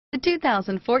The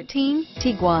 2014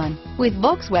 Tiguan. With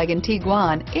Volkswagen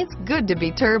Tiguan, it's good to be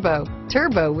turbo.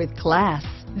 Turbo with class.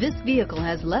 This vehicle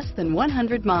has less than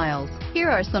 100 miles. Here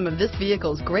are some of this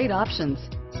vehicle's great options: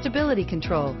 stability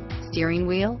control, steering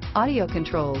wheel audio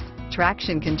controls,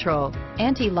 traction control,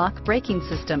 anti-lock braking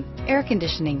system, air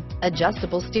conditioning,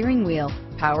 adjustable steering wheel,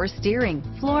 power steering,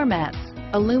 floor mats,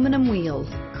 aluminum wheels,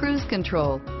 cruise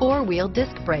control, four-wheel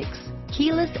disc brakes,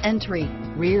 keyless entry,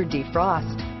 rear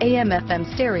defrost,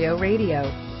 AM/FM stereo radio,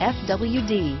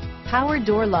 FWD, power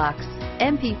door locks,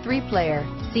 MP3 player,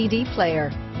 CD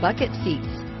player, bucket seats,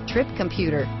 trip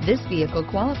computer. This vehicle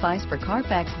qualifies for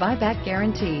Carfax buyback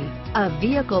guarantee. A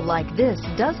vehicle like this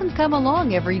doesn't come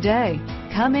along every day.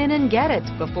 Come in and get it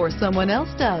before someone else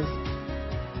does.